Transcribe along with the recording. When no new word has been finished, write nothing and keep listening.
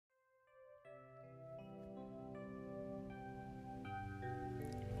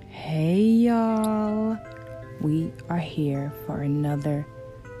Hey y'all, we are here for another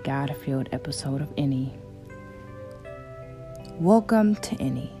God-filled episode of Inni. Welcome to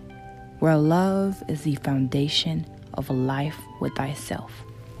Inni, where love is the foundation of a life with thyself.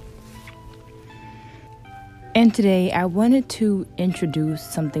 And today I wanted to introduce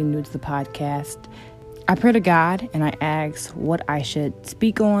something new to the podcast. I pray to God and I ask what I should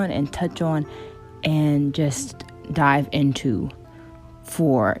speak on and touch on and just dive into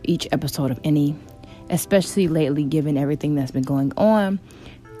for each episode of Inni, especially lately given everything that's been going on.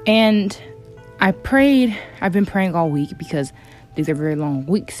 And I've been praying all week because these are very long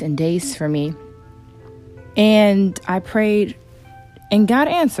weeks and days for me. And I prayed and God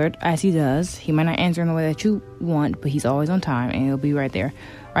answered, as he does. He might not answer in the way that you want, but he's always on time and he'll be right there,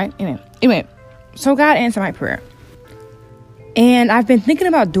 right? Amen. So God answered my prayer. And I've been thinking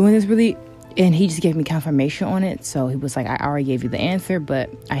about doing this and he just gave me confirmation on it. So he was like, I already gave you the answer, but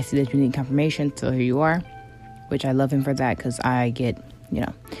I see that you need confirmation. So here you are, which I love him for that because I get,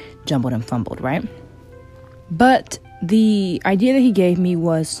 jumbled and fumbled, right? But the idea that he gave me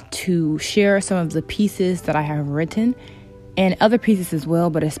was to share some of the pieces that I have written and other pieces as well,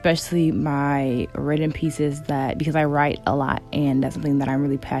 but especially my written pieces because I write a lot and that's something that I'm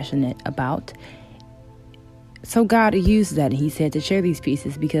really passionate about. So God used that and he said to share these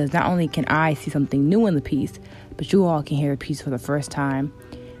pieces because not only can I see something new in the piece, but you all can hear the piece for the first time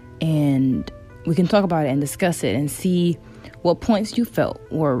and we can talk about it and discuss it and see what points you felt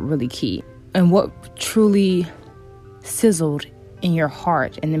were really key and what truly sizzled in your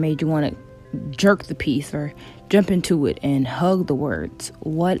heart and it made you want to jerk the piece or jump into it and hug the words.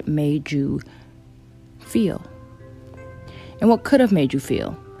 What made you feel? And what could have made you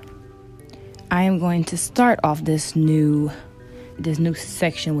feel? I am going to start off this new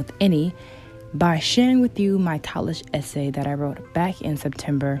section with Inni by sharing with you my college essay that I wrote back in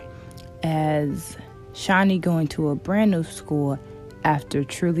September as Shani going to a brand new school after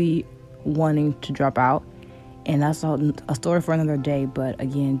truly wanting to drop out. And that's a story for another day. But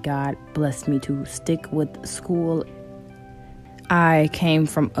again, God blessed me to stick with school. I came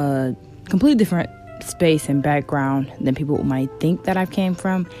from a completely different space and background than people might think that I came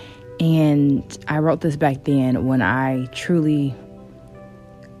from. And I wrote this back then when I truly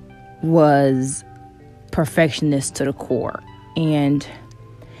was perfectionist to the core. And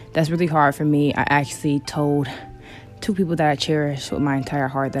that's really hard for me. I actually told two people that I cherish with my entire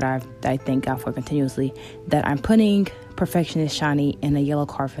heart that I thank God for continuously that I'm putting perfectionist Shani in a yellow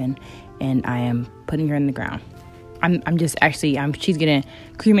coffin and I am putting her in the ground. She's getting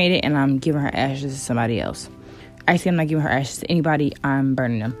cremated and I'm giving her ashes to somebody else. Actually, I'm not giving her ashes to anybody. I'm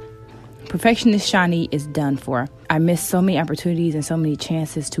burning them. Perfectionist Shani is done for. I missed so many opportunities and so many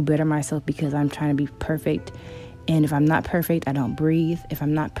chances to better myself because I'm trying to be perfect. And if I'm not perfect, I don't breathe. If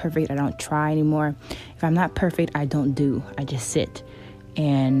I'm not perfect, I don't try anymore. If I'm not perfect, I don't do. I just sit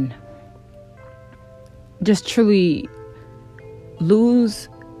and just truly lose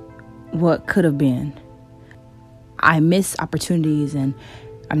what could have been. I miss opportunities and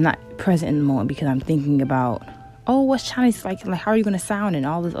I'm not present in the moment because I'm thinking about, what's Shani's like how are you going to sound and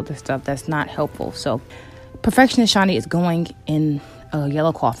all this other stuff that's not helpful. So perfectionist Shani is going in a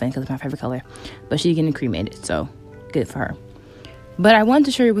yellow coffin because it's my favorite color, but she's getting cremated, so good for her. But I wanted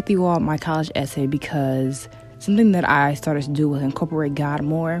to share with you all my college essay because something that I started to do was incorporate God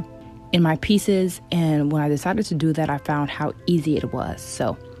more in my pieces, and when I decided to do that, I found how easy it was.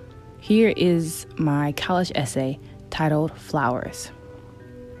 So here is my college essay titled Flowers.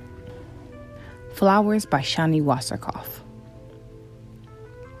 Flowers by Shani Userkaf.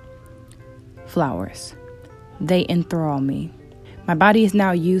 Flowers. They enthrall me. My body is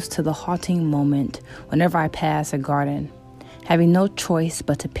now used to the halting moment whenever I pass a garden, having no choice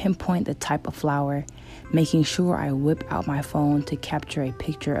but to pinpoint the type of flower, making sure I whip out my phone to capture a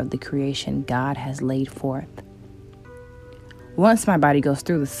picture of the creation God has laid forth. Once my body goes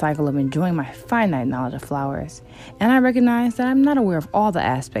through the cycle of enjoying my finite knowledge of flowers, and I recognize that I'm not aware of all the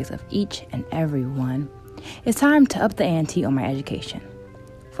aspects of each and every one, it's time to up the ante on my education.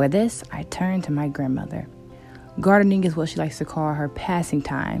 For this, I turn to my grandmother. Gardening is what she likes to call her passing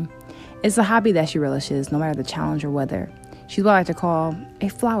time. It's a hobby that she relishes no matter the challenge or weather. She's what I like to call a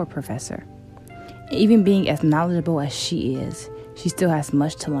flower professor. Even being as knowledgeable as she is, she still has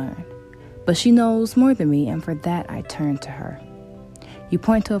much to learn. But she knows more than me, and for that I turn to her. You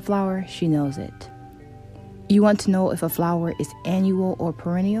point to a flower, she knows it. You want to know if a flower is annual or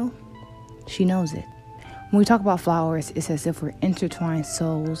perennial? She knows it. When we talk about flowers, it's as if we're intertwined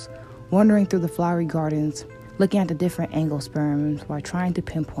souls, wandering through the flowery gardens, looking at the different angiosperms while trying to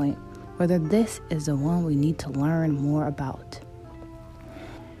pinpoint whether this is the one we need to learn more about.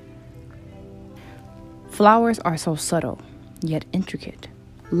 Flowers are so subtle, yet intricate,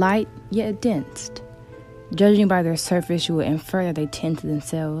 light, yet dense. Judging by their surface, you would infer that they tend to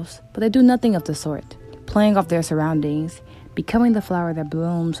themselves, but they do nothing of the sort, playing off their surroundings, becoming the flower that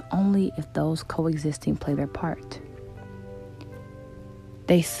blooms only if those coexisting play their part.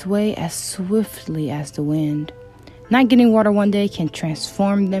 They sway as swiftly as the wind. Not getting water one day can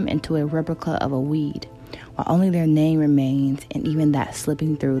transform them into a replica of a weed, while only their name remains, and even that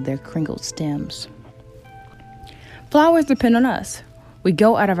slipping through their crinkled stems. Flowers depend on us. We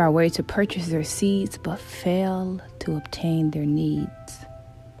go out of our way to purchase their seeds, but fail to obtain their needs.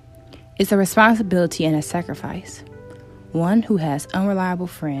 It's a responsibility and a sacrifice. One who has unreliable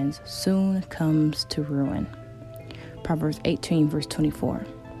friends soon comes to ruin. Proverbs 18, verse 24.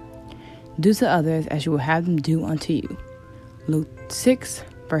 Do to others as you will have them do unto you. Luke 6,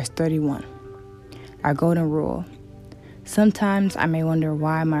 verse 31. Our golden rule. Sometimes I may wonder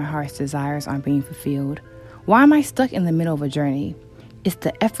why my heart's desires aren't being fulfilled. Why am I stuck in the middle of a journey? It's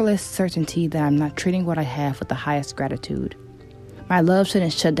the effortless certainty that I'm not treating what I have with the highest gratitude. My love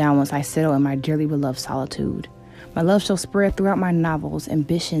shouldn't shut down once I settle in my dearly beloved solitude. My love shall spread throughout my novels,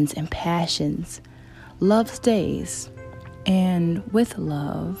 ambitions, and passions. Love stays, and with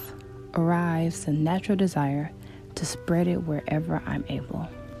love arrives the natural desire to spread it wherever I'm able.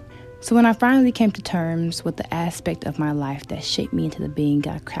 So when I finally came to terms with the aspect of my life that shaped me into the being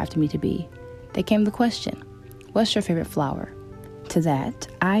God crafted me to be, there came the question, what's your favorite flower? To that,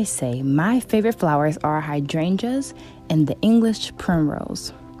 I say my favorite flowers are hydrangeas and the English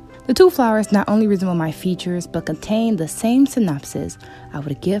primrose. The two flowers not only resemble my features, but contain the same synopsis I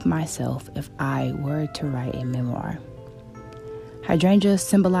would give myself if I were to write a memoir. Hydrangeas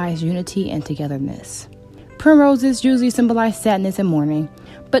symbolize unity and togetherness. Primroses usually symbolize sadness and mourning,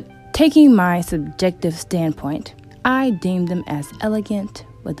 but taking my subjective standpoint, I deem them as elegant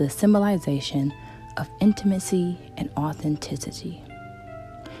with the symbolization of intimacy and authenticity.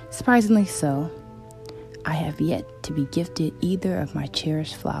 Surprisingly so, I have yet to be gifted either of my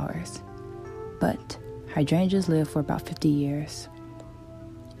cherished flowers, but hydrangeas live for about 50 years.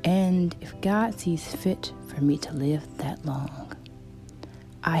 And if God sees fit for me to live that long,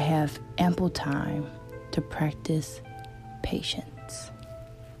 I have ample time to practice patience.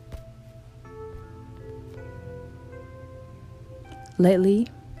 Lately,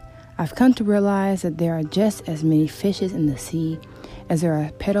 I've come to realize that there are just as many fishes in the sea as there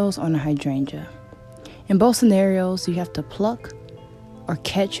are petals on a hydrangea. In both scenarios, you have to pluck or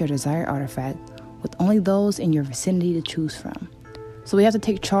catch your desired artifact with only those in your vicinity to choose from. So we have to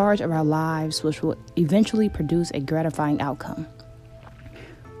take charge of our lives, which will eventually produce a gratifying outcome.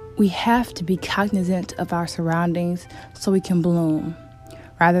 We have to be cognizant of our surroundings so we can bloom,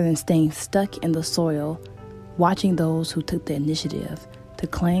 rather than staying stuck in the soil, watching those who took the initiative to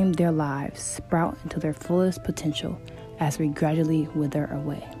claim their lives sprout into their fullest potential as we gradually wither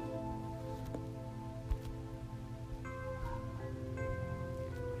away.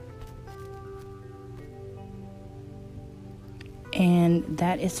 And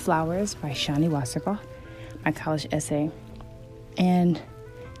that is Flowers by Shani, my college essay. And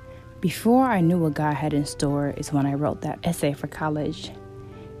before I knew what God had in store is when I wrote that essay for college.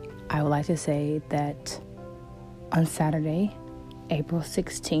 I would like to say that on Saturday, April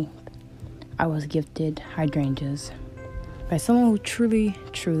 16th, I was gifted hydrangeas by someone who truly,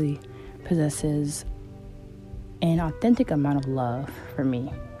 truly possesses an authentic amount of love for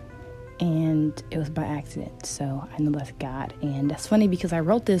me. And it was by accident, so I know that's God. And that's funny because I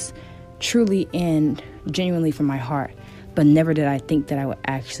wrote this truly and genuinely from my heart, but never did I think that I would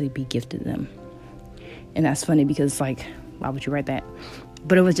actually be gifted them. And that's funny because, like, why would you write that?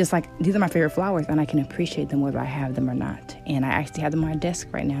 But it was just like, these are my favorite flowers, and I can appreciate them whether I have them or not. And I actually have them on my desk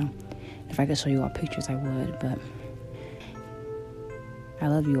right now. If I could show you all pictures, I would, but I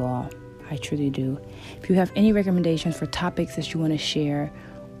love you all. I truly do. If you have any recommendations for topics that you want to share,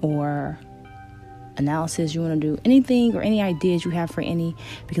 or analysis you want to do, anything or any ideas you have for any,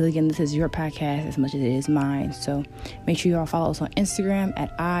 because again, this is your podcast as much as it is mine. So make sure you all follow us on Instagram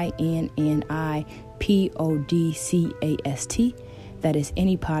at INNIPODCAST. That is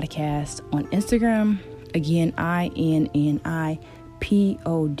Inni Podcast on Instagram. Again,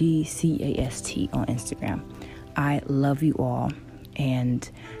 INNIPODCAST on Instagram. I love you all, and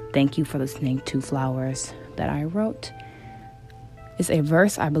thank you for listening to Flowers that I wrote. It's a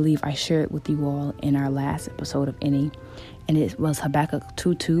verse I believe I shared with you all in our last episode of Inni, and it was Habakkuk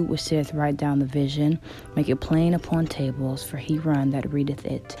 2:2, which says, "Write down the vision, make it plain upon tables, for he that readeth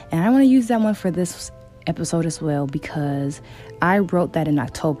it." And I want to use that one for this episode as well, because I wrote that in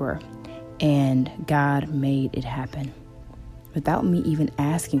October, and God made it happen. without me even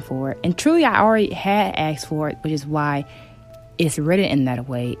asking for it. And truly, I already had asked for it, which is why it's written in that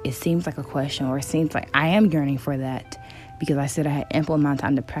way. It seems like a question, or it seems like I am yearning for that, because I said I had ample amount of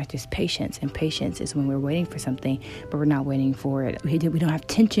time to practice patience. And patience is when we're waiting for something, but we're not waiting for it. We don't have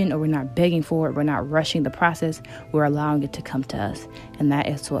tension, or we're not begging for it. We're not rushing the process. We're allowing it to come to us. And that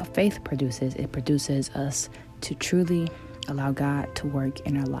is what faith produces. It produces us to truly allow God to work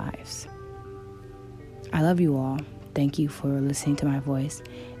in our lives. I love you all. Thank you for listening to my voice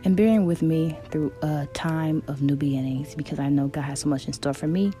and bearing with me through a time of new beginnings, because I know God has so much in store for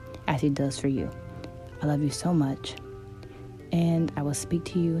me as He does for you. I love you so much. And I will speak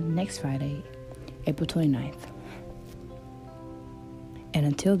to you next Friday, April 29th. And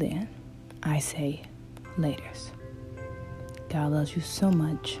until then, I say laters. God loves you so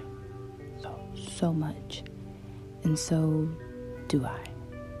much, so much. And so do I.